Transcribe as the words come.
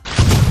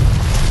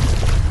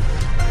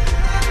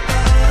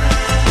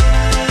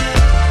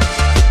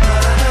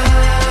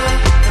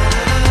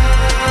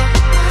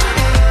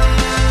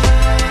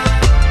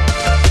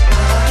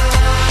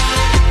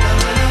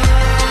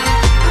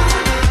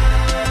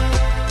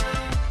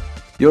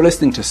You're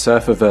listening to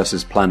Surfer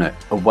vs. Planet,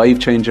 a Wave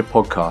Changer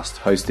podcast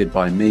hosted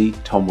by me,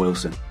 Tom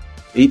Wilson.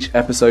 Each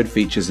episode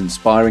features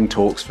inspiring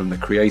talks from the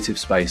creative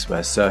space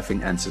where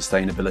surfing and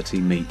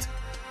sustainability meet.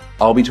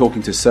 I'll be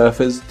talking to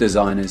surfers,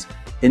 designers,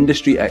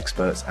 industry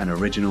experts and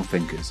original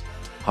thinkers,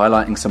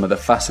 highlighting some of the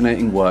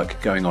fascinating work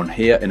going on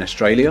here in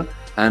Australia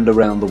and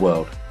around the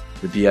world,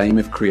 with the aim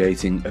of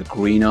creating a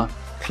greener,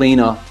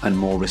 cleaner and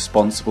more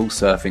responsible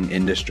surfing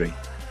industry.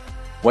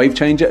 Wave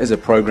Changer is a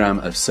program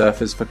of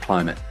Surfers for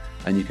Climate,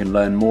 and you can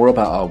learn more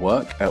about our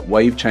work at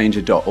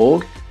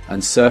wavechanger.org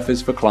and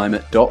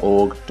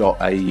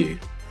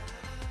surfersforclimate.org.au.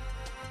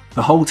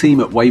 The whole team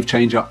at Wave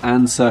Changer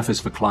and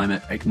Surfers for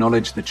Climate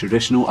acknowledge the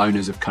traditional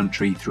owners of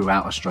country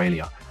throughout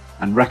Australia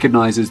and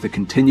recognises the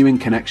continuing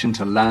connection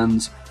to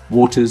lands,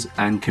 waters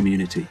and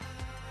community.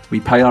 We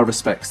pay our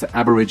respects to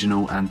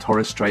Aboriginal and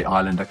Torres Strait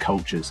Islander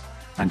cultures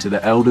and to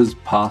the elders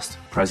past,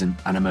 present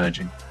and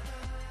emerging.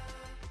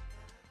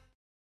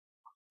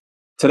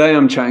 Today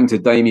I'm chatting to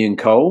Damien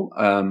Cole.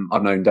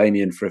 I've known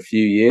Damien for a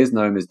few years,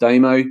 know him as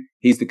Damo.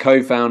 He's the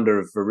co-founder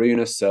of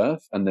Varuna Surf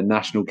and the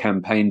National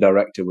Campaign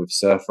Director with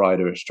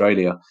Surfrider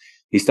Australia.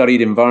 He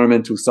studied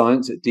environmental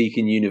science at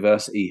Deakin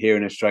University here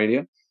in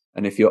Australia.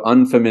 And if you're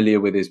unfamiliar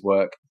with his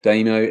work,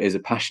 Damo is a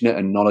passionate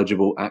and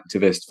knowledgeable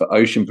activist for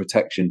ocean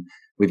protection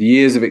with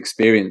years of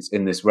experience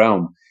in this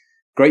realm.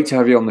 Great to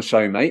have you on the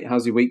show, mate.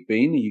 How's your week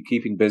been? Are you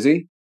keeping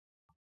busy?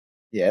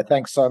 Yeah,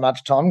 thanks so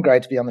much, Tom.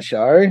 Great to be on the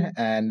show.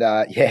 And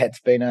it's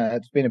been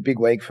a big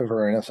week for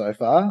Varuna so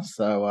far.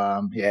 So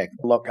a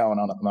lot going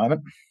on at the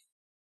moment.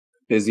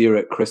 Busier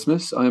at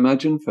Christmas, I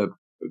imagine, for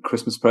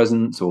Christmas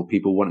presents or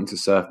people wanting to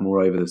surf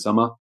more over the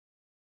summer.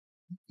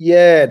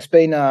 Yeah, it's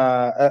been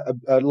a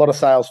lot of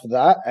sales for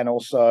that, and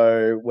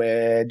also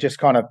we're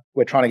trying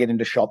to get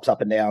into shops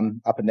up and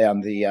down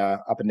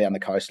the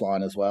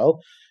coastline as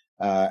well.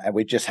 And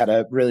we've just had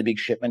a really big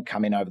shipment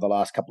come in over the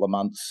last couple of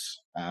months.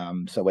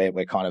 So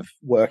we're kind of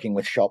working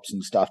with shops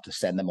and stuff to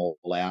send them all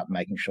out,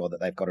 making sure that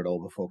they've got it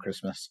all before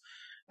Christmas.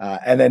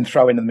 And then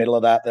throw into the middle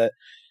of that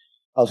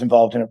I was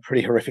involved in a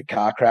pretty horrific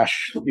car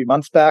crash a few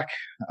months back,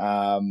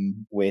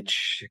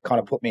 which kind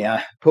of put me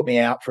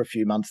out for a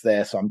few months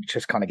there. So I'm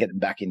just kind of getting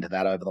back into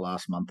that over the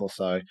last month or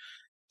so.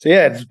 So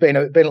yeah, it's been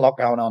a lot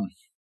going on.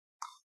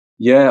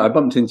 Yeah, I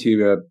bumped into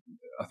you,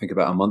 I think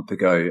about a month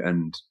ago,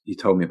 and you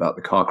told me about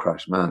the car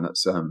crash. Man,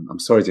 that's I'm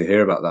sorry to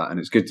hear about that, and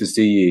it's good to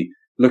see you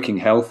looking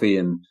healthy.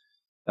 And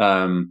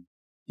how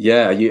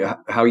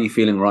are you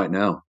feeling right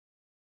now?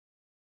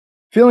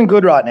 Feeling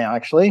good right now,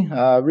 actually.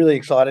 Really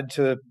excited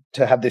to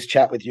have this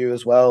chat with you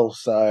as well.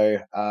 So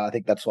I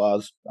think that's why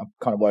I'm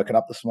kind of woken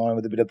up this morning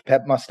with a bit of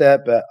pep in my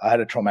step. But I had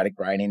a traumatic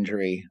brain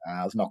injury.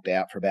 I was knocked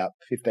out for about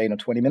 15 or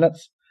 20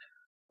 minutes.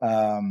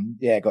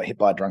 Got hit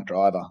by a drunk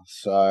driver.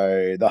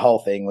 So the whole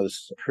thing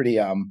was a pretty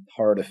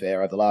horrid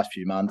affair over the last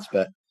few months.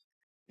 But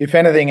if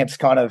anything, it's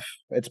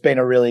been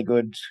a really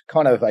good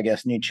kind of, I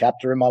guess, new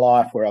chapter in my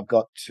life where I've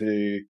got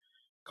to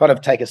kind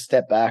of take a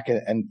step back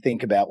and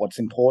think about what's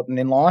important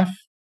in life.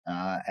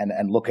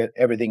 And look at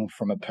everything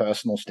from a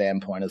personal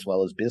standpoint as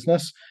well as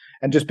business,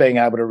 and just being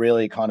able to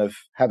really kind of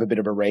have a bit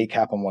of a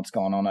recap on what's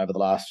gone on over the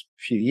last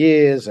few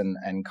years, and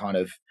kind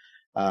of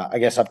I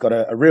guess I've got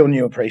a real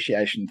new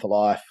appreciation for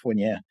life when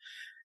you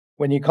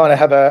kind of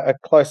have a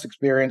close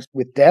experience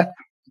with death.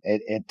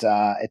 It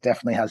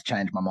definitely has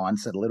changed my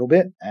mindset a little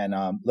bit, and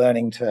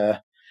learning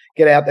to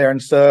get out there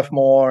and surf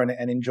more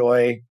and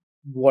enjoy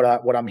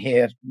what I'm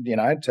here,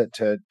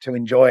 to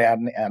enjoy out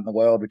in the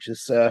world, which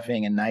is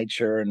surfing and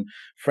nature and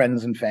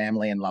friends and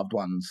family and loved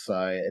ones.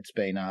 So it's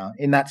been,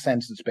 in that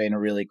sense, it's been a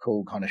really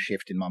cool kind of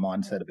shift in my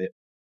mindset a bit.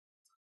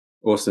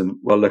 Awesome.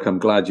 Well, look, I'm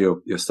glad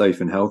you're safe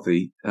and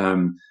healthy.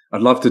 I'd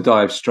love to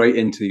dive straight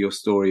into your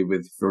story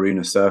with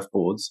Varuna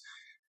surfboards.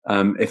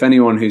 If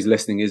anyone who's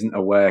listening isn't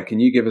aware, can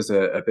you give us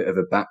a bit of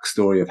a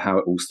backstory of how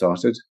it all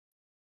started?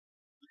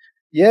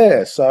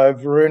 Yeah, so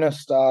Varuna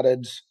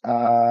started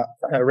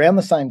around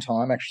the same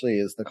time, actually,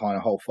 as the kind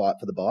of whole fight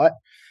for the bite.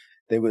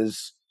 There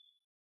was,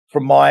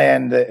 from my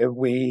end,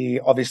 we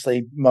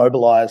obviously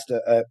mobilised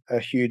a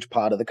huge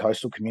part of the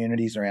coastal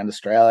communities around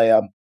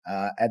Australia.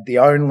 And the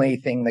only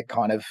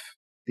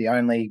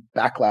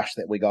backlash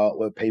that we got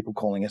were people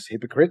calling us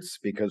hypocrites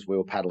because we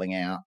were paddling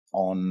out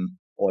on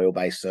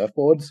oil-based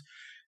surfboards,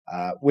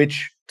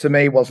 which to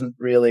me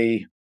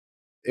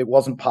it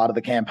wasn't part of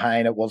the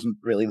campaign. It wasn't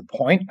really the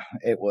point.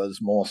 It was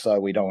more so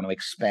we don't want to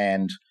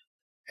expand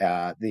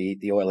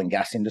the oil and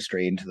gas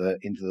industry into the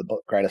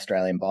Great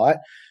Australian Bight.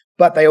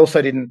 But they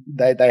also didn't.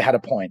 They had a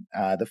point.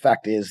 The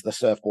fact is, the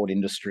surfboard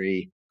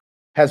industry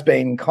has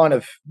been kind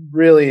of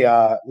really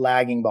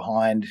lagging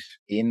behind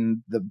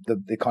in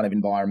the kind of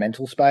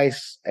environmental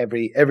space.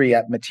 Every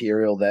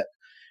material that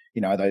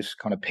those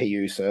kind of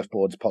PU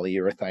surfboards,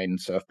 polyurethane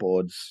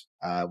surfboards,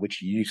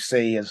 which you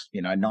see as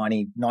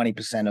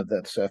 90% of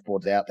the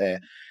surfboards out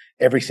there,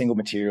 every single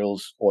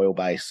material's oil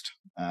based.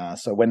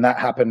 So when that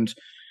happened,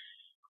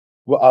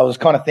 I was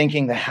kind of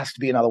thinking there has to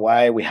be another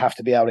way. We have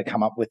to be able to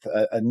come up with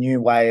a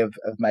new way of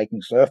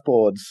making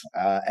surfboards.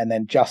 And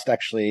then just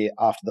actually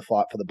after the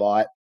fight for the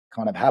bite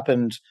kind of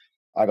happened,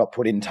 I got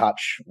put in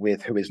touch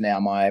with who is now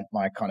my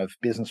kind of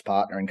business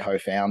partner and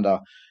co-founder.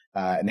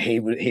 And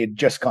he had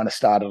just kind of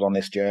started on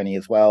this journey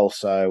as well.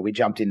 So we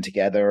jumped in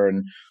together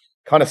and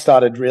kind of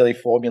started really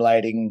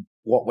formulating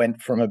what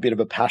went from a bit of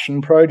a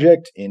passion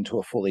project into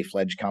a fully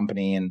fledged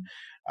company. And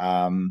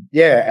our mission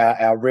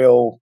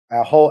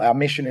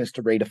is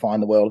to redefine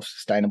the world of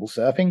sustainable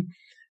surfing.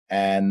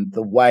 And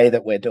the way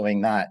that we're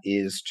doing that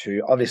is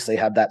to obviously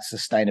have that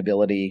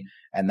sustainability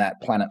and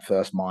that planet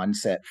first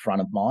mindset front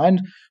of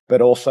mind,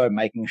 but also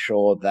making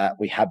sure that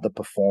we have the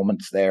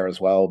performance there as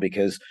well.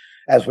 Because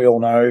as we all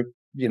know,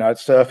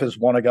 surfers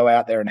want to go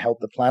out there and help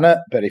the planet,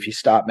 but if you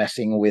start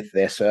messing with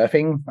their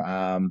surfing,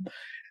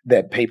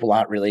 that people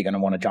aren't really going to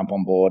want to jump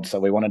on board. So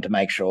we wanted to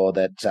make sure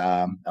that,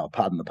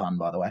 pardon the pun,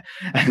 by the way.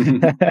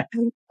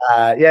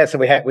 So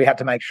we had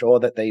to make sure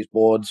that these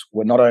boards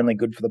were not only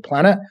good for the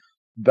planet,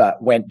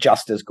 but went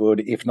just as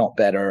good, if not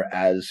better,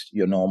 as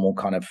your normal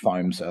kind of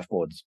foam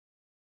surfboards.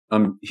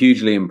 I'm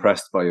hugely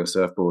impressed by your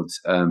surfboards.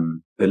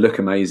 They look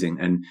amazing.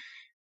 And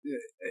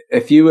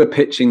if you were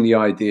pitching the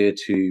idea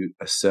to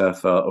a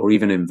surfer or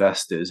even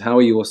investors, how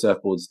are your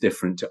surfboards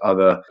different to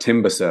other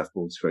timber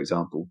surfboards, for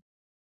example?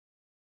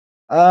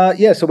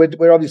 So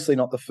we're obviously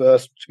not the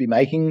first to be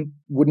making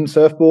wooden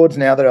surfboards.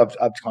 Now that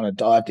I've kind of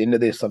dived into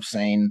this, I've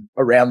seen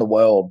around the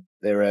world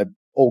there are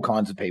all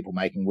kinds of people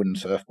making wooden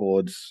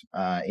surfboards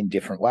in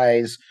different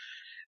ways.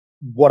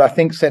 What I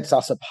think sets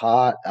us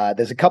apart,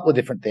 there's a couple of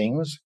different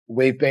things.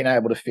 We've been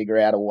able to figure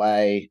out a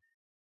way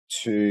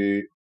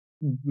to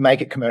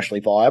make it commercially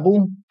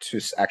viable to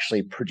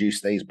actually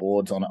produce these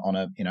boards on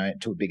a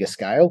to a bigger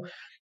scale.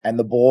 And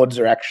the boards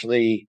are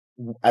actually,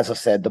 as I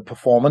said, the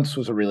performance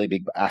was a really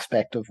big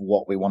aspect of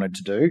what we wanted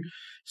to do.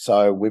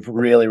 So we've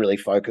really, really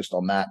focused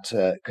on that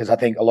because I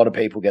think a lot of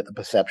people get the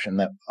perception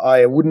that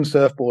wooden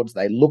surfboards,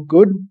 they look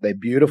good, they're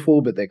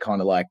beautiful, but they're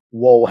kind of like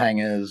wall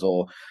hangers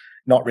or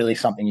not really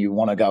something you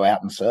want to go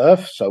out and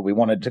surf. So we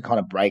wanted to kind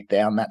of break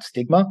down that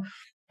stigma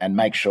and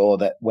make sure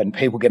that when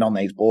people get on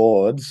these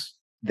boards,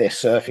 they're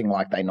surfing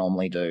like they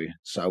normally do.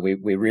 So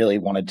we really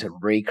wanted to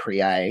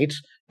recreate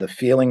the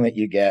feeling that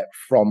you get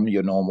from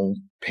your normal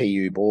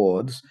PU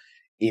boards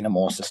in a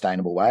more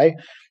sustainable way.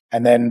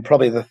 And then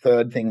probably the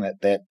third thing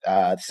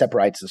that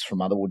separates us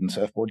from other wooden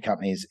surfboard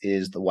companies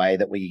is the way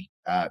that we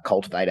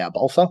cultivate our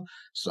balsa.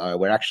 So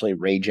we're actually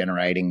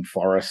regenerating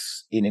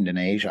forests in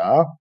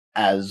Indonesia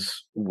as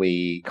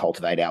we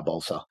cultivate our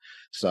balsa.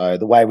 So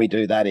the way we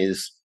do that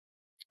is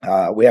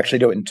we actually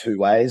do it in two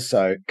ways.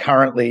 So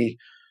currently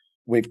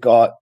we've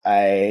got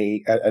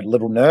a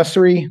little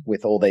nursery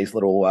with all these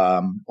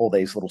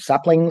little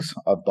saplings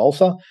of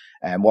balsa,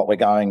 and what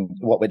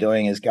we're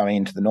doing is going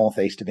into the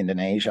northeast of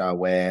Indonesia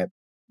where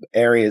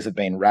areas have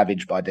been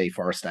ravaged by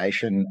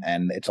deforestation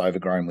and it's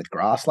overgrown with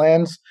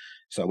grasslands.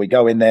 So we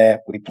go in there,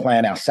 we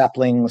plant our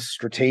saplings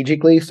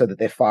strategically so that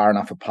they're far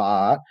enough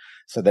apart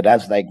so that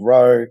as they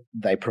grow,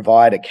 they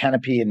provide a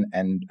canopy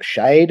and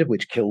shade,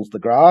 which kills the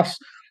grass.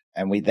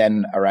 And we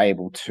then are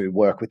able to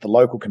work with the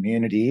local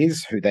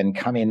communities who then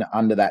come in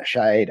under that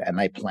shade and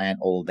they plant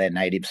all their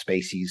native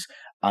species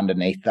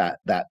underneath that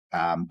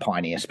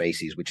pioneer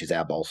species, which is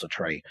our balsa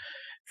tree.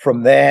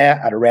 From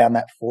there, at around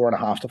that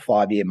 4.5 to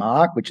 5 year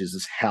mark, which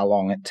is how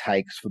long it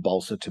takes for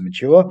balsa to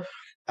mature,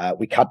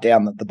 we cut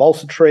down the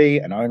balsa tree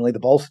and only the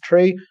balsa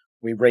tree.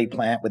 We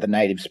replant with a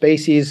native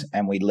species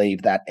and we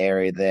leave that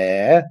area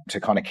there to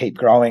kind of keep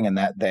growing, and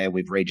that there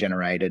we've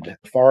regenerated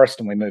forest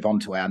and we move on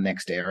to our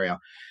next area.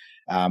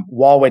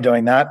 While we're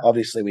doing that,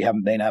 obviously we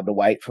haven't been able to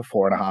wait for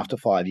 4.5 to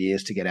 5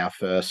 years to get our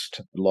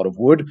first lot of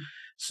wood.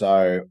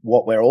 So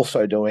what we're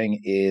also doing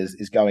is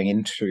going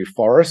into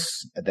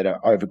forests that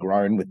are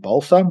overgrown with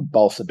balsa.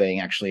 Balsa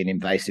being actually an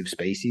invasive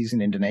species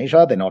in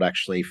Indonesia. They're not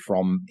actually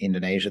from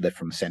Indonesia. They're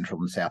from Central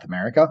and South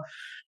America.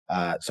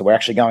 So we're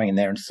actually going in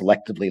there and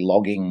selectively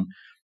logging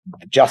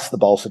just the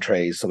balsa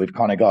trees. So we've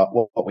kind of got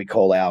what we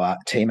call our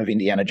team of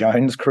Indiana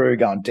Jones crew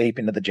going deep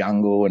into the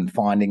jungle and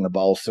finding the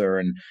balsa,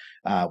 and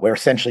we're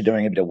essentially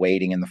doing a bit of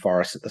weeding in the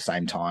forest at the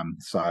same time.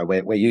 So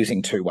we're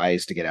using two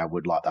ways to get our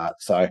wood like that.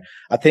 So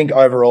I think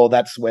overall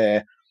that's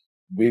where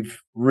we've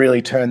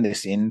really turned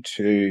this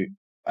into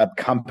a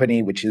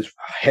company which is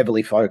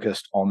heavily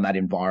focused on that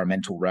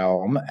environmental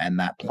realm and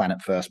that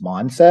planet first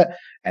mindset,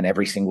 and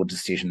every single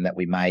decision that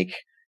we make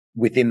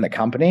within the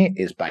company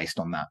is based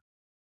on that.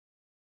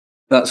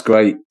 That's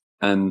great.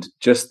 And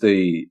just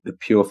the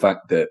pure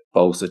fact that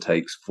balsa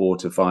takes 4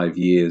 to 5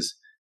 years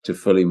to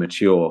fully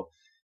mature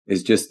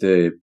is just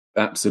the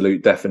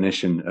absolute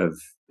definition of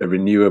a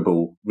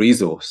renewable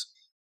resource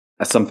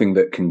as something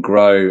that can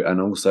grow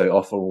and also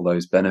offer all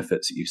those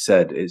benefits that you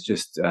said. It's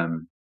just,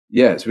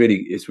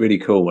 it's really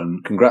cool.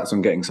 And congrats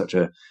on getting such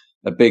a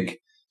big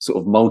sort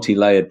of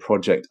multi-layered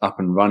project up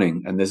and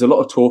running. And there's a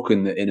lot of talk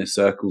in the inner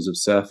circles of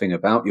surfing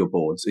about your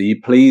boards. Are you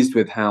pleased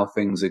with how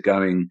things are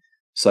going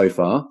so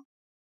far?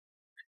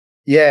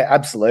 Yeah,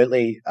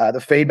 absolutely.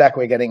 The feedback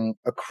we're getting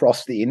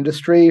across the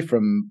industry,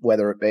 from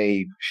whether it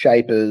be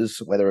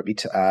shapers, whether it be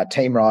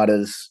team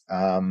riders,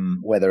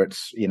 whether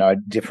it's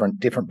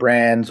different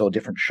brands or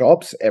different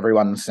shops,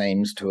 everyone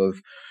seems to have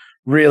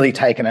really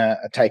taken a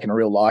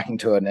real liking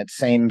to it. And it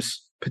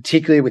seems,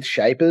 particularly with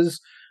shapers,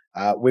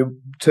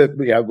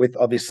 with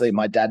obviously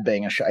my dad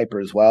being a shaper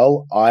as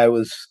well, I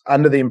was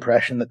under the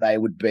impression that they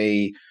would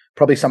be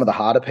probably some of the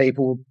harder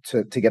people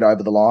to get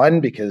over the line,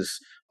 because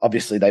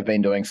obviously they've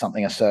been doing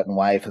something a certain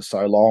way for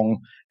so long,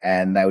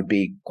 and they would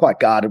be quite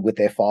guarded with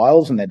their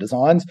files and their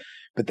designs.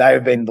 But they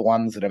have been the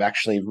ones that have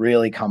actually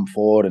really come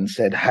forward and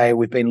said, hey,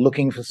 we've been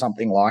looking for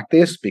something like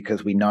this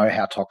because we know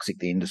how toxic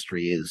the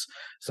industry is.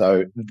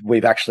 So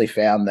we've actually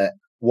found that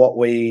what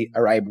we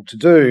are able to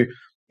do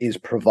is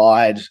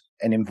provide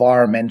an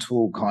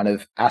environmental kind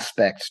of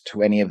aspect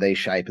to any of these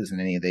shapers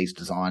and any of these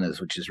designers,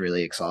 which is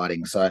really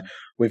exciting. So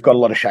we've got a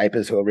lot of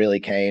shapers who are really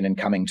keen and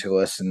coming to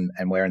us, and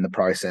we're in the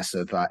process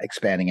of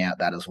expanding out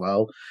that as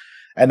well.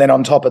 And then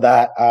on top of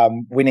that,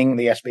 winning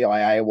the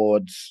SBIA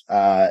Awards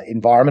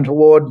Environment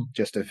Award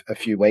just a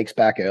few weeks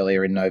back,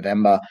 earlier in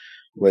November,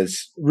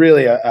 was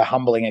really a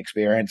humbling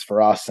experience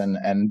for us,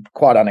 and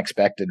quite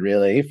unexpected,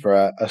 really, for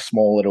a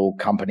small little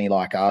company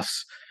like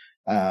us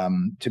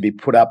to be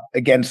put up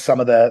against some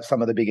of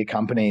the bigger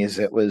companies.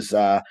 It was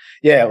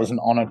it was an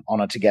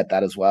honor to get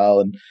that as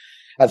well. And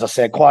as I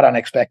said, quite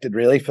unexpected,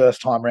 really.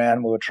 First time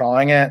round, we were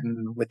trying it,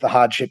 and with the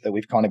hardship that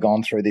we've kind of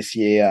gone through this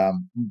year,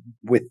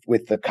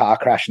 with the car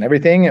crash and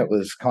everything, it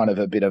was kind of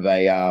a bit of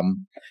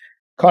an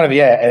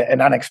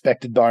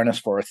unexpected bonus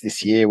for us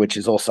this year, which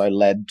has also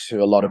led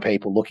to a lot of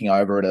people looking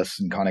over at us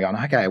and kind of going,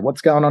 okay,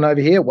 what's going on over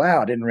here?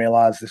 Wow, I didn't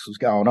realize this was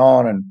going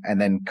on. And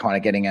then kind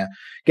of getting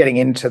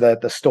into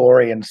the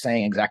story and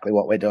seeing exactly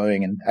what we're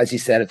doing. And as you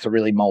said, it's a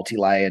really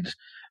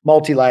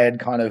multi-layered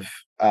kind of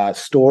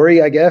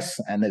story, I guess.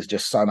 And there's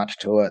just so much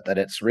to it that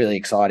it's really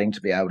exciting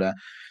to be able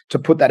to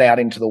put that out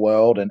into the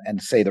world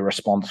and see the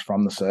response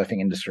from the surfing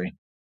industry.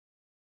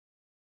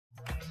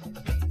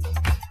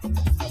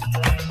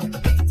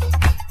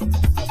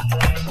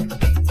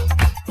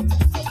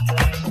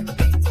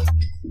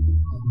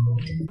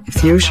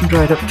 If the ocean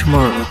dried up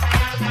tomorrow,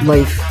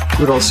 life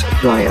would also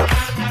dry up.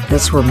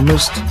 That's where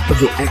most of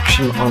the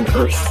action on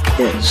Earth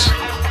is.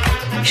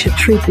 You should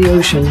treat the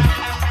ocean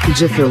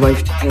as if your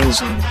life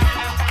depends on it,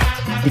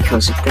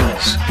 because it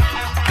does.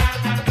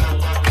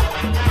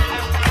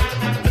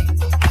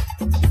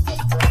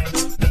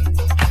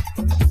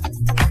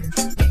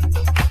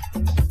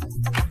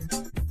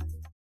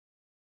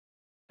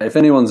 If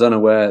anyone's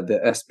unaware, the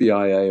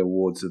SBIA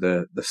Awards are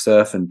the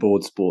Surf and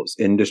Board Sports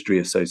Industry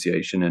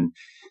Association, and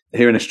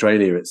here in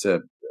Australia, it's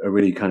a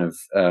really kind of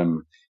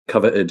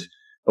coveted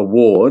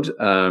award.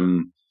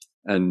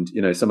 And,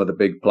 you know, some of the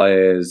big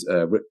players,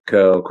 Rip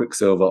Curl,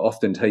 Quicksilver,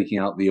 often taking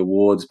out the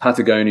awards,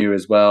 Patagonia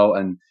as well.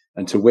 And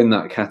to win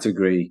that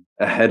category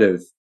ahead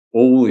of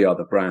all the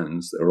other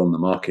brands that are on the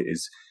market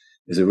is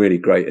a really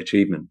great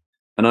achievement.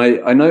 And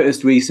I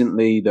noticed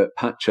recently that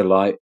Patcha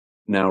Light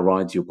now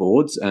rides your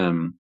boards.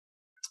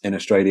 In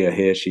Australia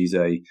here, she's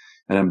an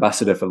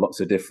ambassador for lots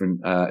of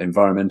different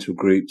environmental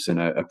groups, and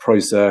a pro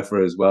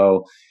surfer as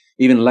well.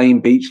 Even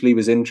Lane Beachley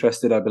was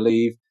interested, I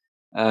believe.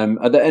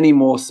 Are there any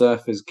more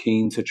surfers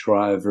keen to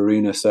try a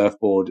Varuna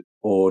surfboard,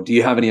 or do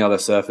you have any other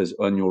surfers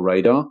on your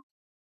radar?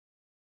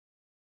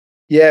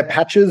 Yeah,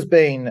 Patcha's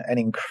been an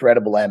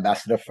incredible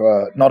ambassador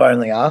for not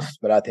only us,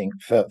 but I think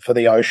for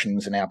the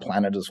oceans and our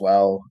planet as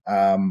well.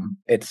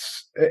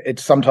 It's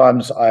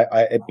sometimes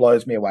it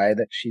blows me away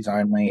that she's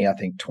only, I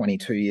think,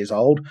 22 years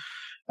old.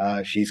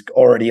 She's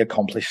already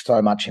accomplished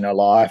so much in her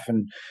life,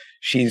 and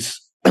she's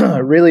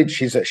really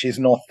she's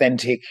an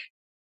authentically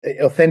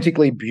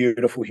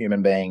beautiful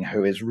human being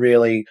who is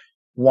really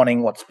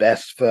wanting what's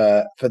best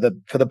for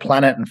the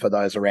planet and for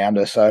those around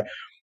her. So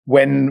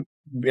when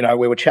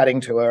we were chatting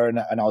to her, and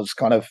I was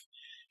kind of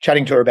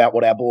chatting to her about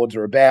what our boards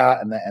are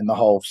about and the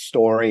whole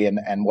story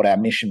and what our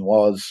mission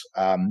was,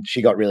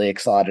 she got really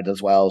excited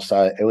as well.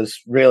 So it was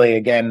really,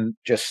 again,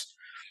 it's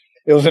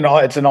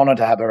an honor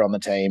to have her on the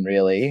team,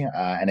 really,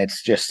 and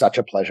it's just such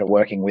a pleasure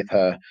working with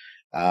her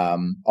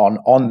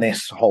on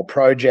this whole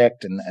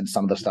project and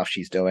some of the stuff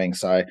she's doing.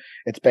 So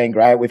it's been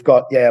great. We've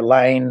got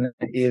Lane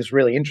is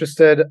really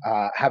interested.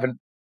 Haven't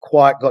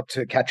quite got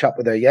to catch up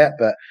with her yet,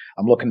 but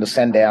I'm looking to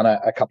send down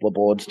a couple of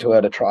boards to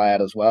her to try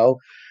out as well.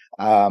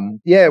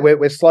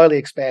 We're slowly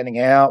expanding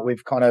out.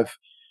 We've got a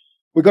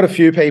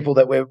few people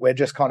that we're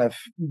just kind of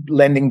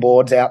lending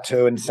boards out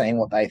to and seeing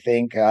what they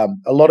think. A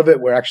lot of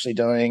it we're actually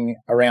doing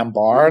around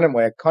Byron, and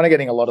we're kind of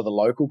getting a lot of the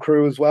local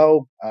crew as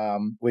well.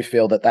 We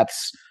feel that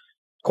that's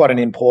quite an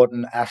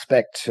important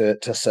aspect to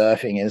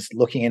surfing, is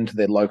looking into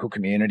the local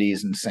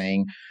communities and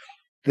seeing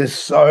there's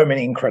so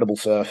many incredible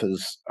surfers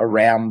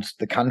around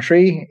the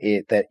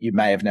country that you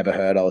may have never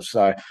heard of.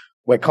 So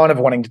we're kind of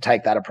wanting to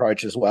take that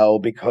approach as well,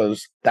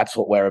 because that's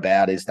what we're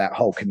about, is that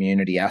whole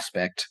community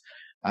aspect.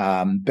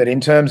 But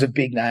in terms of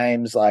big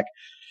names, like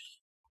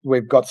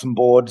we've got some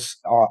boards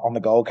on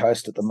the Gold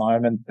Coast at the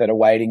moment that are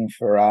waiting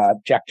for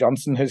Jack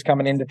Johnson, who's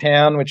coming into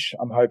town, which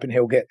I'm hoping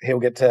he'll get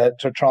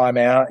to try him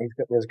out.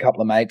 There's a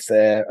couple of mates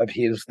there of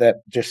his that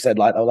just said,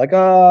 like, they were like,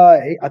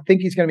 I think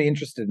he's going to be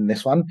interested in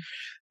this one.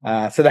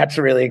 So that's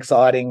really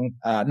exciting.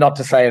 Not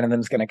to say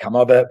anything's going to come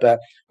of it, but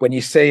when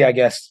you see, I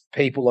guess,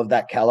 people of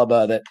that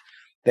caliber that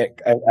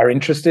are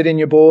interested in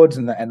your boards,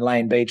 and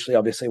Lane Beachley,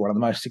 obviously one of the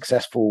most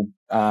successful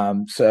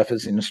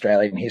surfers in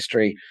Australian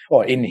history,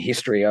 or in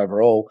history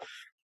overall,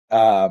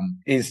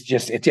 is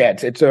just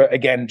it's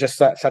again just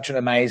such an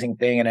amazing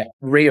thing, and it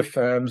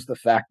reaffirms the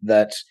fact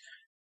that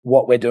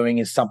what we're doing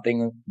is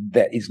something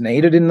that is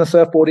needed in the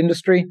surfboard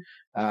industry.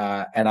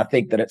 And I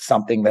think that it's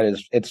something that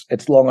is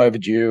it's long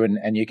overdue,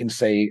 and you can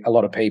see a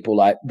lot of people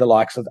like the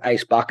likes of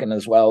Ace Buchan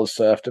as well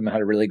surfed them and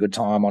had a really good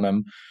time on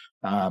them.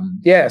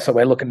 So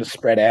we're looking to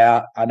spread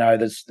out. I know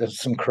there's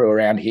some crew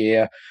around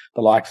here,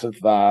 the likes of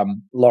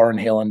Lauren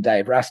Hill and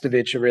Dave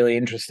Rastovich are really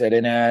interested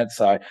in it.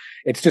 So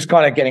it's just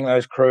kind of getting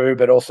those crew,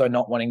 but also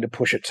not wanting to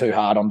push it too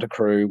hard onto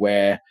crew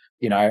where,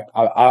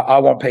 I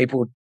want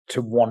people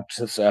to want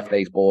to surf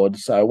these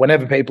boards. So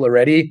whenever people are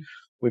ready,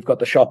 we've got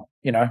the shop,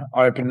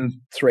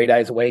 open 3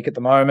 days a week at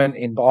the moment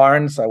in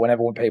Byron. So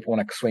whenever people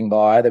want to swing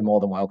by, they're more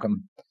than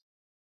welcome.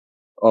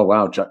 Oh,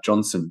 wow. Jack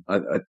Johnson.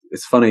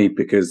 It's funny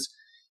because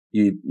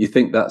you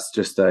think that's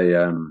just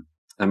a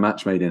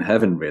match made in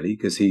heaven, really,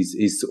 because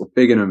he's sort of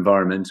big in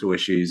environmental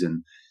issues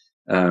and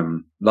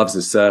loves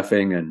his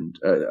surfing. And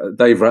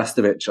Dave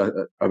Rastovich,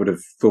 I would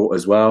have thought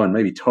as well, and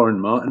maybe Torren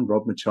Martin,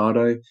 Rob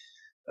Machado.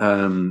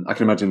 I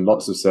can imagine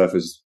lots of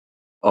surfers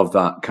of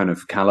that kind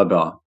of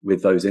caliber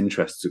with those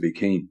interests would be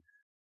keen.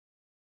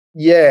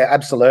 Yeah,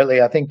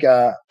 absolutely. I think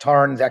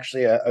Torren's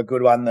actually a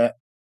good one that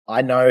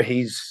I know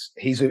he's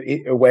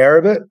aware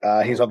of it.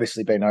 He's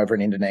obviously been over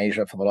in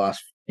Indonesia for the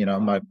last,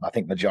 I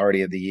think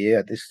majority of the year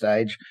at this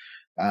stage.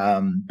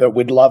 But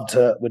we'd love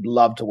to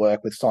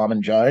work with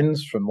Simon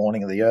Jones from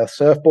Morning of the Earth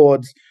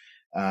Surfboards.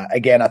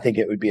 Again, I think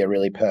it would be a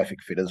really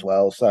perfect fit as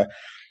well. So,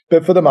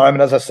 but for the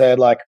moment, as I said,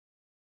 we're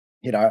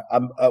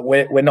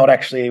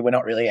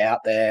not really out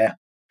there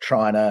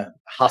trying to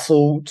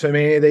hustle too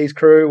many of these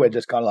crew. We're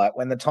just kind of like,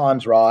 when the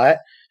time's right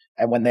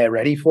and when they're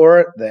ready for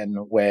it, then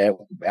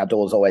our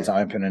door's always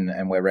open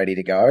and we're ready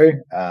to go.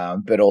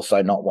 But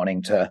also not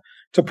wanting to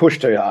push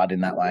too hard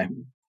in that way.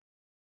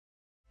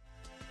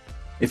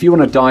 If you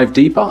want to dive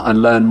deeper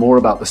and learn more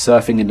about the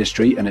surfing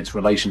industry and its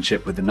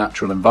relationship with the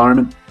natural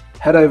environment,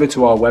 head over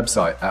to our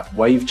website at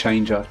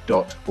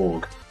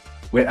wavechanger.org.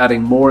 We're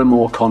adding more and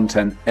more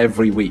content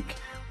every week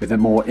with a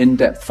more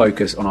in-depth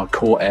focus on our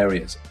core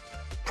areas: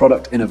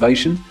 product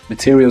innovation,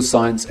 materials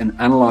science, and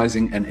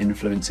analysing and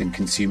influencing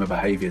consumer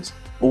behaviours,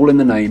 all in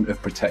the name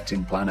of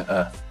protecting planet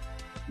Earth.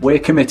 We're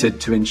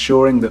committed to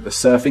ensuring that the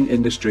surfing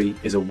industry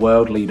is a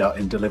world leader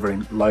in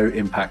delivering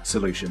low-impact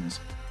solutions.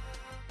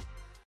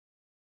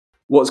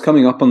 What's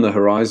coming up on the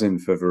horizon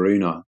for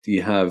Varuna? Do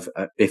you have,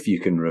 if you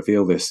can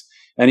reveal this,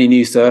 any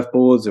new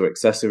surfboards or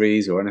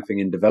accessories or anything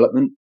in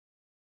development?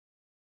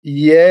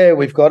 Yeah,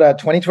 we've got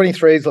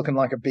 2023 is looking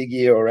like a big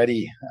year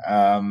already.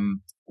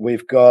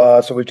 We've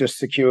just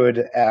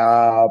secured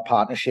our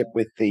partnership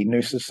with the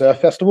Noosa Surf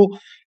Festival.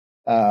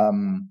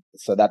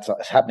 So that's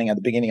happening at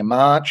the beginning of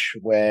March,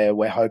 where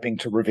we're hoping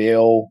to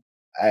reveal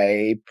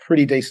a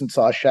pretty decent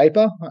sized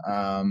shaper.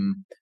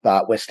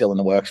 But we're still in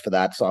the works for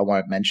that, so I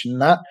won't mention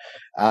that.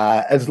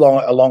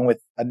 Along with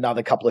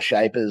another couple of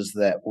shapers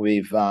that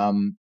we've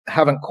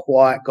haven't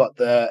quite got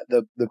the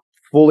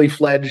fully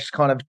fledged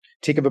kind of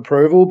tick of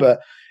approval, but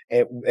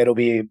it'll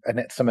be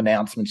some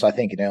announcements, I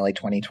think, in early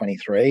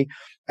 2023.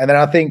 And then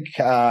I think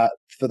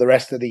for the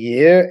rest of the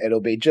year,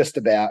 it'll be just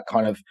about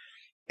kind of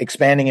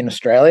expanding in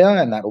Australia,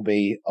 and that'll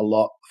be a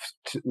lot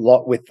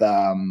with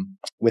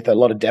a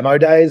lot of demo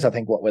days. I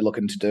think what we're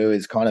looking to do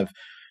is kind of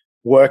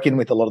working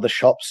with a lot of the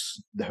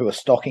shops who are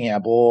stocking our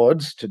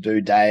boards to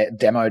do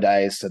demo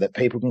days so that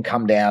people can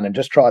come down and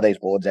just try these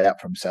boards out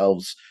for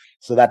themselves.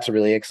 So that's a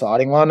really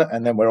exciting one.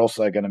 And then we're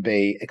also going to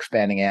be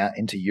expanding out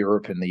into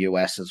Europe and the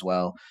US as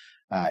well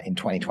in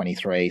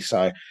 2023.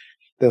 So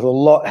there's a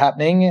lot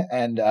happening,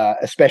 and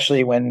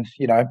especially when,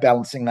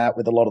 balancing that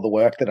with a lot of the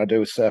work that I do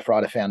with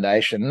Surfrider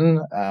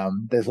Foundation,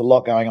 there's a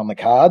lot going on the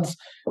cards,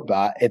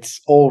 but it's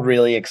all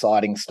really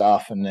exciting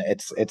stuff. And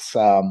it's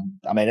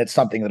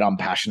something that I'm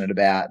passionate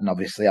about. And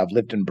obviously I've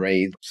lived and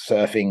breathed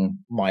surfing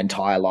my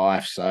entire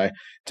life. So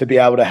to be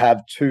able to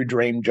have two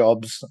dream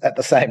jobs at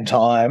the same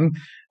time,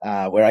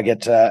 where I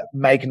get to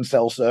make and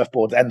sell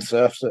surfboards and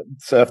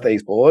surf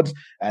these boards,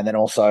 and then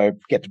also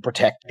get to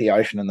protect the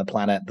ocean and the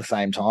planet at the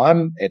same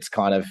time. It's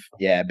kind of,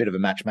 a bit of a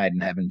match made in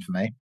heaven for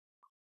me.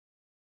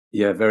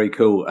 Yeah, very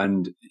cool.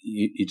 And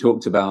you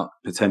talked about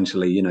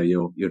potentially,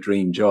 your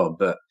dream job,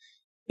 but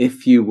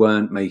if you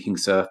weren't making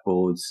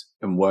surfboards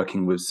and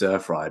working with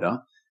Surfrider,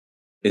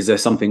 is there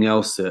something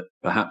else that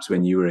perhaps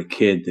when you were a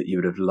kid that you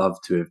would have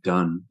loved to have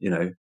done,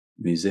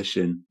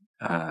 musician,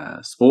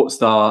 sports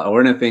star,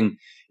 or anything?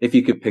 If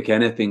you could pick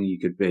anything, you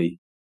could be.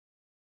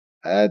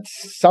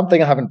 It's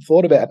something I haven't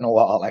thought about in a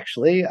while,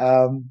 actually.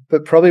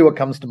 But probably what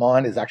comes to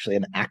mind is actually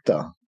an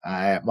actor.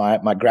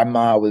 My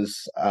grandma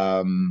was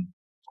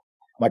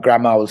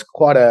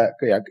quite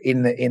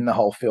in the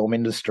whole film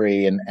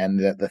industry and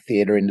the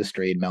theatre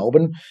industry in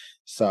Melbourne.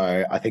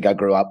 So I think I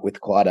grew up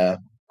with quite a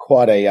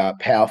quite a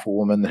powerful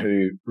woman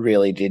who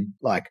really did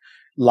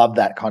love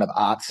that kind of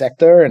art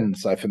sector. And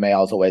so for me, I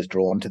was always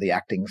drawn to the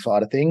acting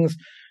side of things.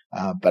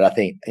 But I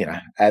think,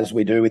 as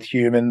we do with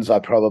humans, I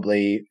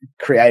probably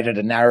created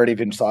a narrative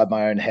inside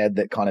my own head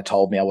that kind of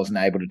told me I wasn't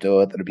able to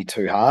do it, that it'd be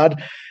too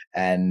hard.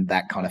 And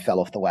that kind of fell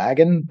off the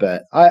wagon.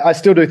 But I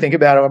still do think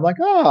about it. I'm like,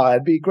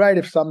 it'd be great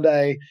if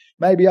someday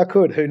maybe I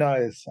could. Who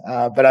knows?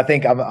 But I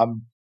think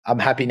I'm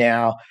happy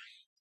now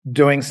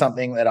doing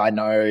something that I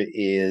know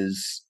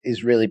is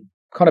really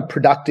kind of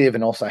productive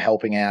and also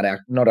helping out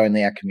not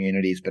only our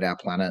communities but our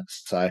planet.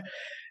 So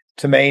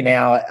to me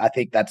now, I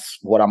think that's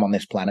what I'm on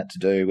this planet to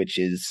do, which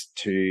is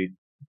to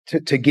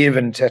give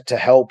and to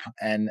help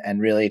and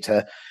really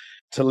to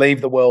leave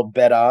the world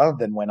better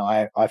than when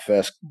I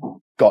first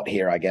got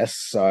here, I guess.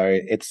 So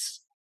it's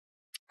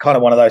kind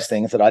of one of those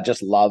things that I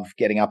just love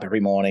getting up every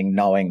morning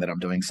knowing that I'm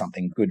doing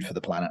something good for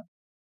the planet.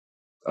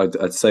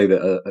 I'd say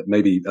that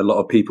maybe a lot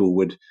of people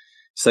would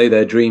say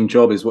their dream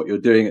job is what you're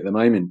doing at the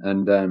moment.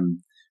 And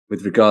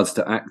with regards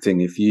to acting,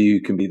 if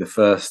you can be the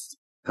first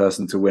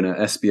person to win an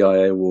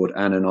SBIA award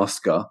and an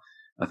Oscar,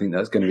 I think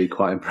that's going to be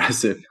quite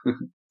impressive.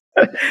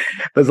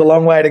 There's a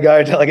long way to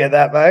go till I get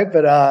that, mate.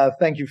 But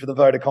thank you for the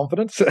vote of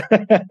confidence.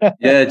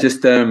 Yeah,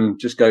 just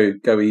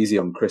go easy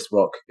on Chris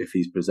Rock if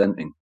he's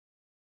presenting.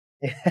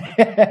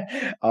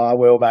 I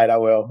will, mate. I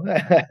will.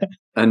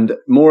 And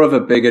more of a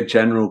bigger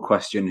general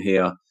question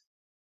here.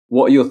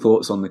 What are your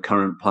thoughts on the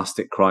current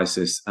plastic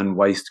crisis and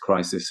waste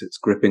crisis that's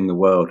gripping the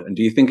world? And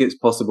do you think it's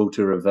possible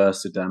to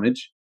reverse the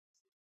damage?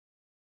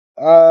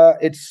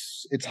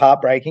 It's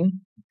heartbreaking.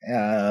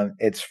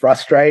 It's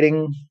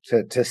frustrating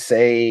to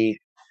see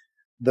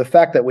the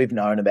fact that we've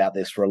known about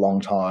this for a long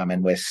time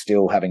and we're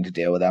still having to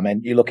deal with it. I mean,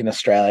 you look in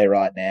Australia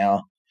right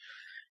now,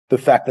 the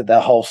fact that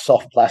the whole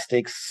soft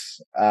plastics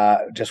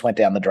just went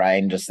down the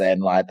drain just then,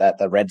 like that,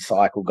 the red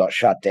cycle got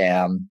shut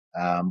down.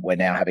 We're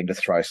now having to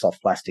throw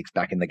soft plastics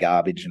back in the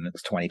garbage, and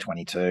it's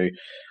 2022.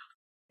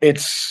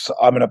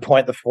 I'm going to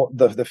point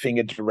the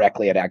finger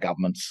directly at our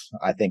governments.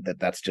 I think that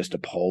that's just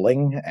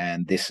appalling,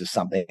 and this is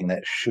something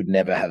that should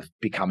never have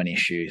become an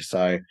issue.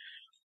 So,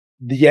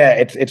 yeah,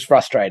 it's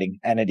frustrating,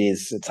 and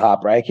it's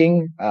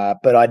heartbreaking.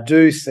 But I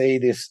do see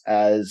this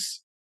as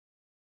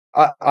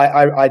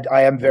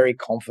I am very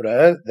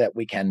confident that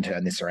we can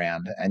turn this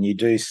around, and you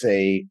do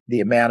see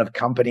the amount of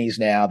companies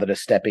now that are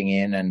stepping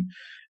in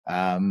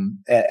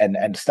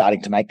and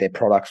starting to make their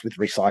products with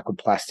recycled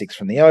plastics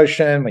from the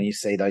ocean. When you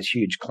see those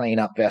huge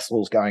cleanup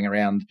vessels going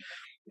around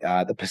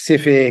the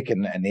Pacific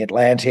and the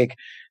Atlantic,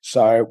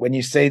 so when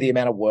you see the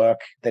amount of work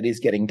that is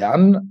getting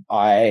done,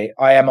 I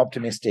am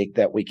optimistic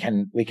that we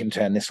can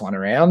turn this one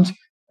around,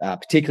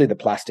 particularly the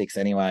plastics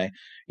anyway.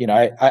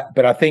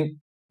 But I think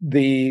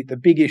the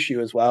big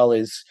issue as well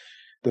is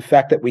the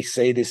fact that we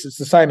see this. It's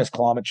the same as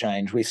climate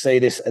change. We see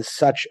this as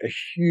such a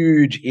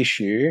huge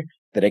issue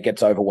that it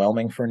gets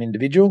overwhelming for an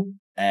individual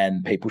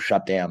and people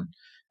shut down,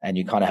 and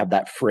you kind of have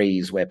that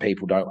freeze where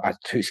people are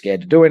too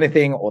scared to do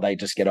anything, or they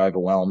just get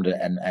overwhelmed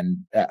and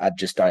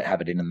just don't have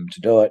it in them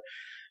to do it.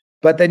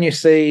 But then you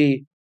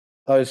see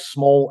those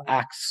small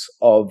acts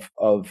or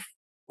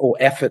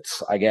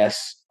efforts, I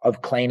guess,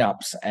 of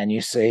cleanups, and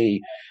you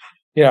see,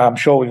 I'm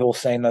sure we've all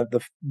seen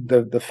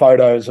the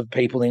photos of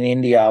people in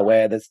India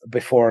where there's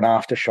before and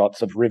after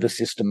shots of river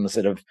systems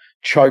that have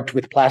choked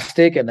with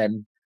plastic, and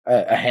then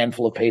a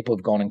handful of people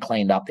have gone and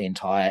cleaned up the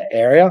entire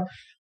area.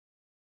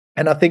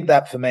 And I think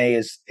that for me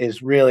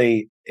is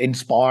really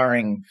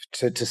inspiring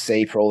to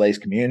see for all these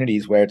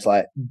communities, where it's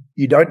like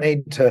you don't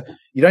need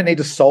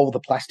to solve the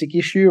plastic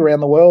issue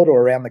around the world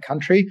or around the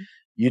country.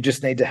 You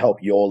just need to help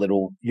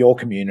your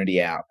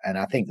community out. And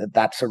I think that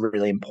that's a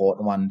really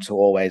important one to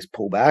always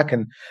pull back.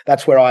 And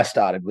that's where I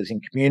started, was in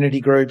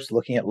community groups,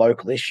 looking at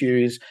local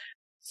issues.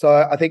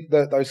 So I think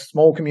that those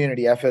small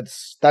community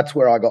efforts, that's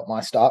where I got my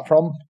start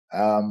from.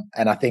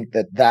 And I think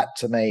that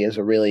to me is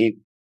a really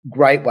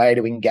great way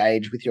to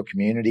engage with your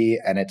community.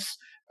 And it's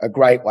a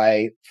great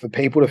way for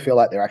people to feel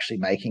like they're actually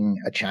making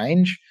a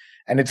change.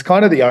 And it's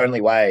kind of the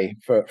only way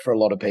for a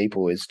lot of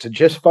people, is to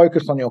just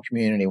focus on your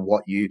community,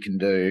 what you can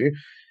do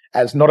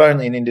as not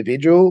only an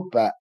individual,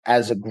 but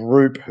as a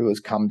group who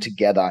has come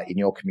together in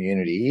your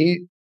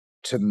community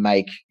to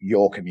make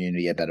your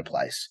community a better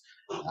place.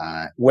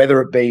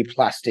 Whether it be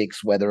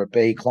plastics, whether it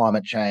be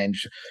climate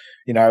change,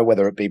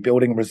 whether it be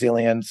building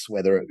resilience,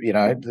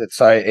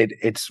 so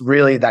it's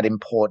really that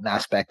important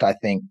aspect, I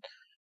think,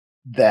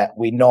 that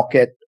we not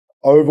get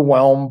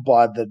overwhelmed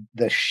by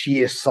the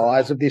sheer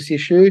size of this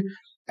issue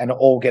and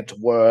all get to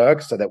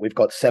work so that we've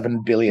got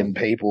 7 billion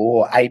people,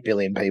 or 8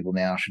 billion people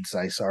now, I should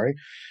say, sorry.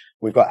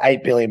 We've got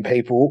 8 billion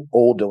people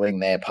all doing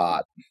their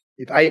part.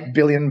 If 8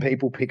 billion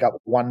people pick up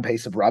one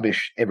piece of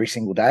rubbish every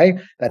single day,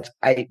 that's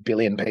 8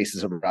 billion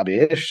pieces of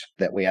rubbish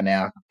that we are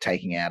now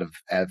taking out of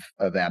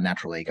our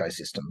natural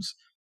ecosystems.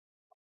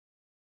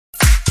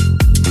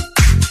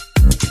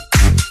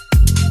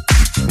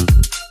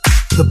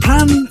 The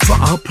plan for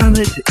our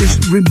planet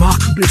is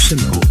remarkably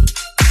simple.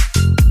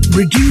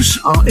 Reduce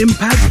our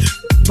impact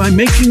by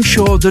making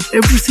sure that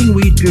everything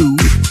we do,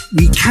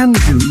 we can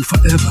do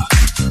forever.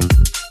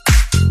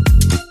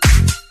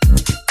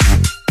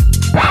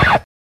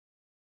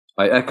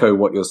 I echo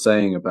what you're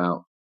saying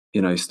about,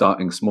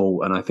 starting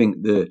small. And I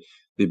think the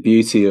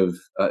beauty of,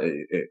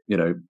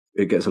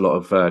 it gets a lot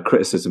of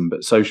criticism,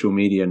 but social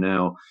media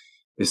now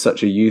is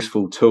such a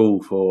useful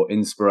tool for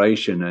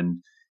inspiration.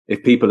 And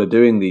if people are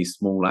doing these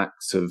small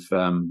acts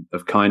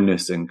of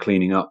kindness and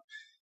cleaning up,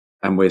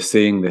 and we're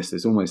seeing this,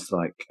 there's almost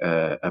like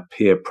a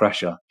peer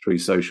pressure through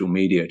social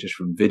media, just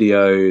from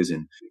videos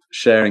and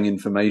sharing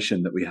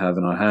information that we have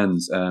in our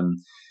hands.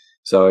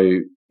 So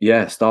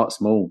yeah, start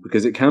small,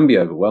 because it can be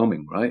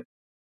overwhelming, right?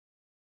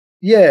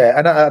 Yeah,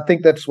 and I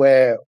think that's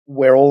where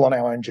we're all on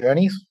our own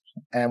journeys,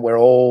 and we're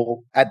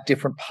all at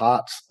different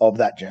parts of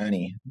that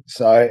journey.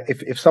 So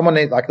if someone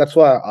needs, like, that's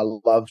why I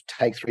love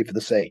Take 3 for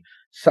the Sea.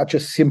 Such a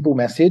simple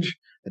message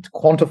that's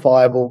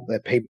quantifiable,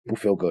 that people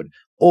feel good.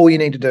 All you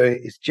need to do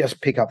is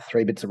just pick up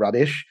 3 bits of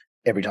rubbish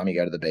every time you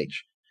go to the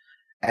beach.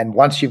 And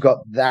once you've got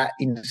that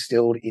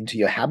instilled into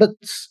your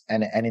habits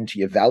and into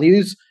your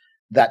values,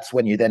 that's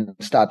when you then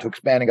start to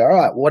expand and go, all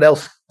right, what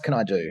else can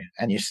I do?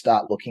 And you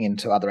start looking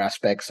into other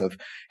aspects of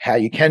how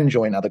you can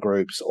join other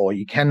groups, or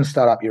you can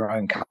start up your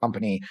own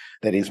company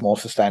that is more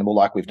sustainable,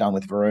 like we've done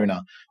with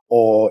Varuna,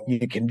 or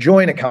you can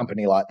join a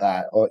company like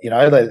that. Or,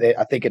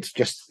 I think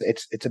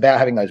it's about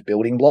having those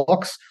building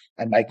blocks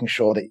and making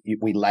sure that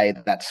we lay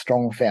that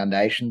strong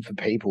foundation for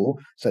people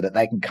so that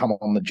they can come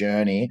on the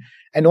journey,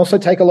 and also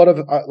take a lot of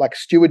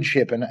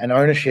stewardship and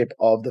ownership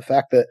of the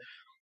fact that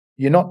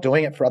you're not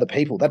doing it for other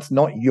people. That's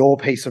not your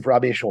piece of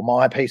rubbish or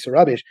my piece of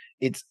rubbish.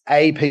 It's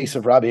a piece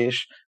of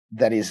rubbish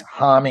that is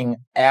harming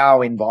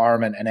our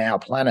environment and our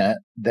planet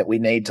that we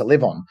need to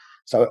live on.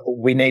 So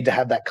we need to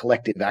have that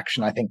collective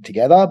action, I think,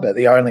 together. But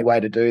the only way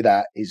to do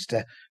that is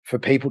for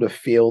people to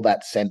feel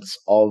that sense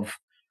of,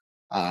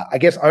 I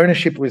guess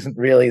ownership isn't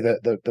really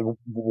the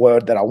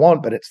word that I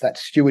want, but it's that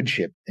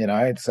stewardship.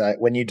 It's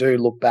when you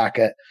look back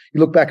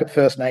at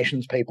First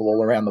Nations people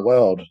all around the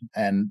world,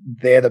 and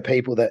they're the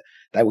people that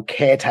they were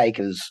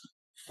caretakers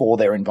for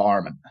their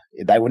environment.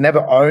 They were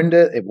never owned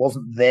it. It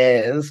wasn't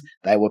theirs.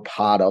 They were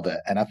part of it.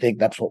 And I think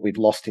that's what we've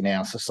lost in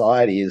our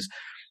society, is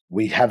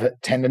we have a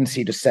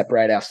tendency to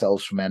separate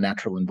ourselves from our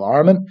natural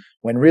environment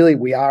when really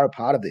we are a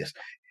part of this.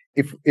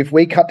 If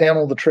we cut down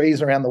all the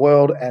trees around the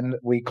world and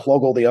we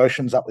clog all the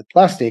oceans up with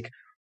plastic,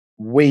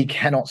 we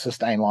cannot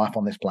sustain life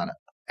on this planet.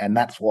 And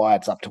that's why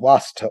it's up to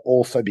us to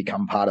also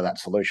become part of that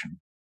solution.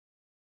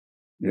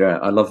 Yeah,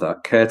 I love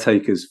that.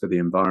 Caretakers for the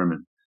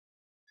environment.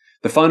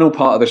 The final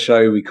part of the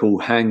show we call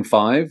Hang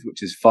 5,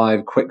 which is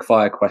 5 quick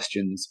fire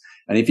questions.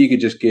 And if you could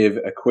just give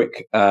a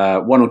quick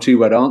 1 or 2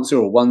 word answer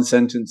or 1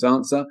 sentence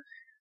answer.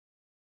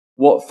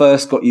 What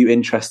first got you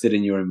interested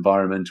in your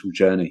environmental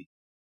journey?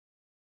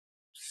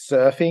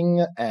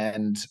 Surfing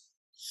and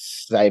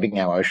saving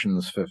our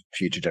oceans for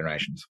future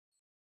generations.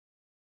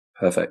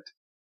 Perfect.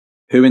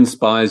 Who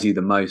inspires you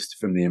the most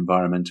from the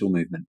environmental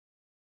movement?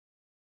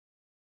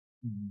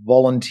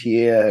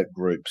 Volunteer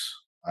groups,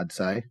 I'd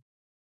say.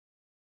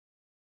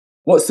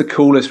 What's the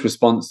coolest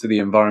response to the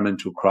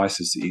environmental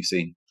crisis that you've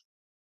seen?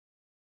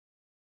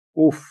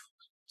 Oof,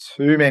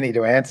 too many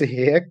to answer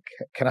here.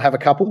 Can I have a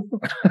couple?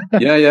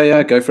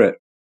 Yeah. Go for it.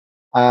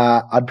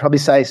 I'd probably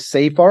say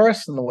Sea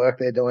Forest and the work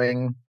they're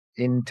doing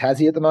in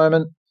Tassie at the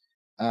moment.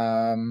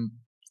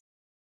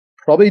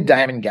 Probably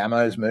Damien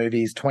Gamo's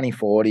movies,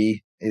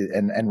 2040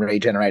 and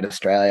Regenerate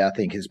Australia, I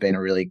think has been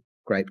a really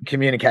great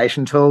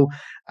communication tool.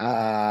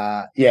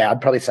 I'd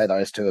probably say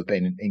those two have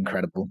been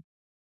incredible.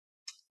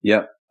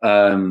 Yep.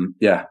 I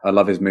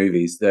love his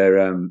movies.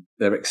 They're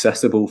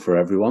accessible for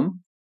everyone.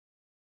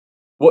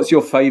 What's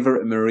your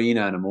favorite marine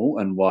animal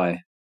and why?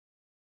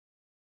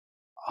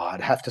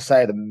 I'd have to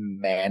say the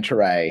manta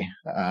ray,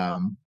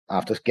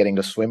 after getting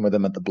to swim with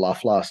them at the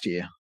Bluff last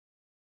year.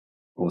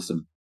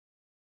 Awesome.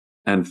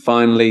 And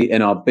finally,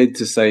 in our bid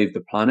to save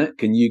the planet,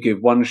 can you give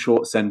 1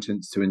 short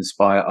sentence to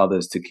inspire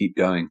others to keep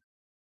going?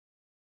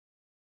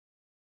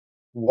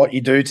 What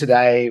you do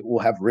today will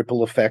have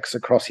ripple effects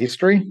across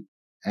history.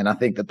 And I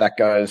think that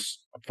goes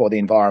for the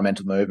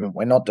environmental movement.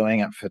 We're not doing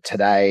it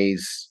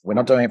we're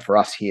not doing it for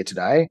us here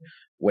today.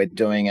 We're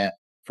doing it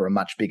for a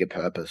much bigger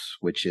purpose,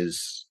 which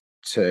is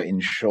to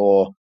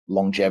ensure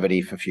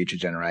longevity for future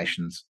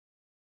generations.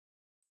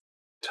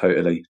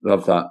 Totally.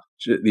 Love that.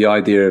 The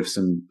idea of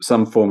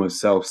some form of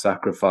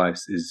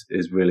self-sacrifice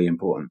is really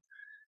important.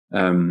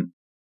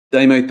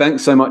 Damo,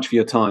 thanks so much for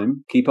your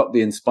time. Keep up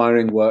the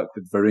inspiring work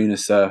with Varuna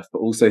Surf, but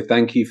also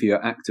thank you for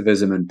your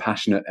activism and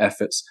passionate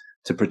efforts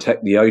to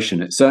protect the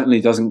ocean. It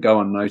certainly doesn't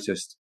go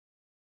unnoticed.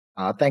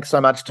 Thanks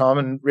so much, Tom,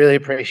 and really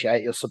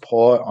appreciate your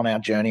support on our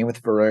journey with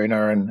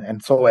Varuna. And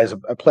it's always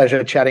a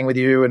pleasure chatting with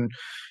you. And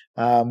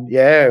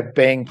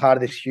being part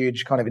of this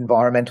huge kind of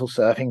environmental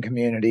surfing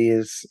community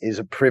is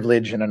a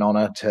privilege and an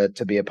honor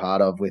to be a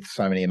part of with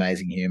so many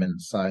amazing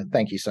humans. So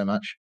thank you so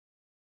much.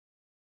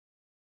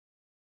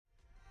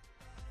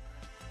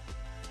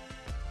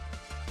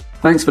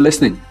 Thanks for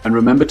listening, and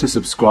remember to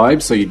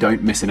subscribe so you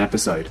don't miss an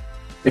episode.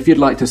 If you'd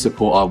like to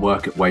support our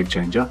work at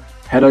Wavechanger,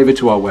 head over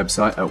to our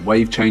website at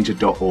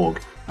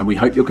wavechanger.org, and we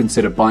hope you'll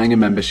consider buying a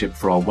membership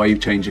for our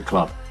Wavechanger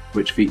Club,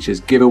 which features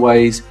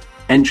giveaways,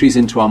 entries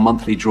into our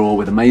monthly draw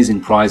with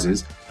amazing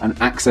prizes,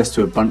 and access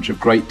to a bunch of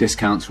great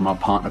discounts from our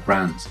partner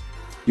brands.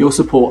 Your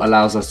support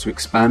allows us to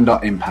expand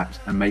our impact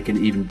and make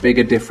an even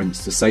bigger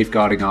difference to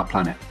safeguarding our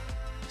planet.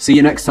 See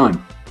you next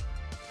time.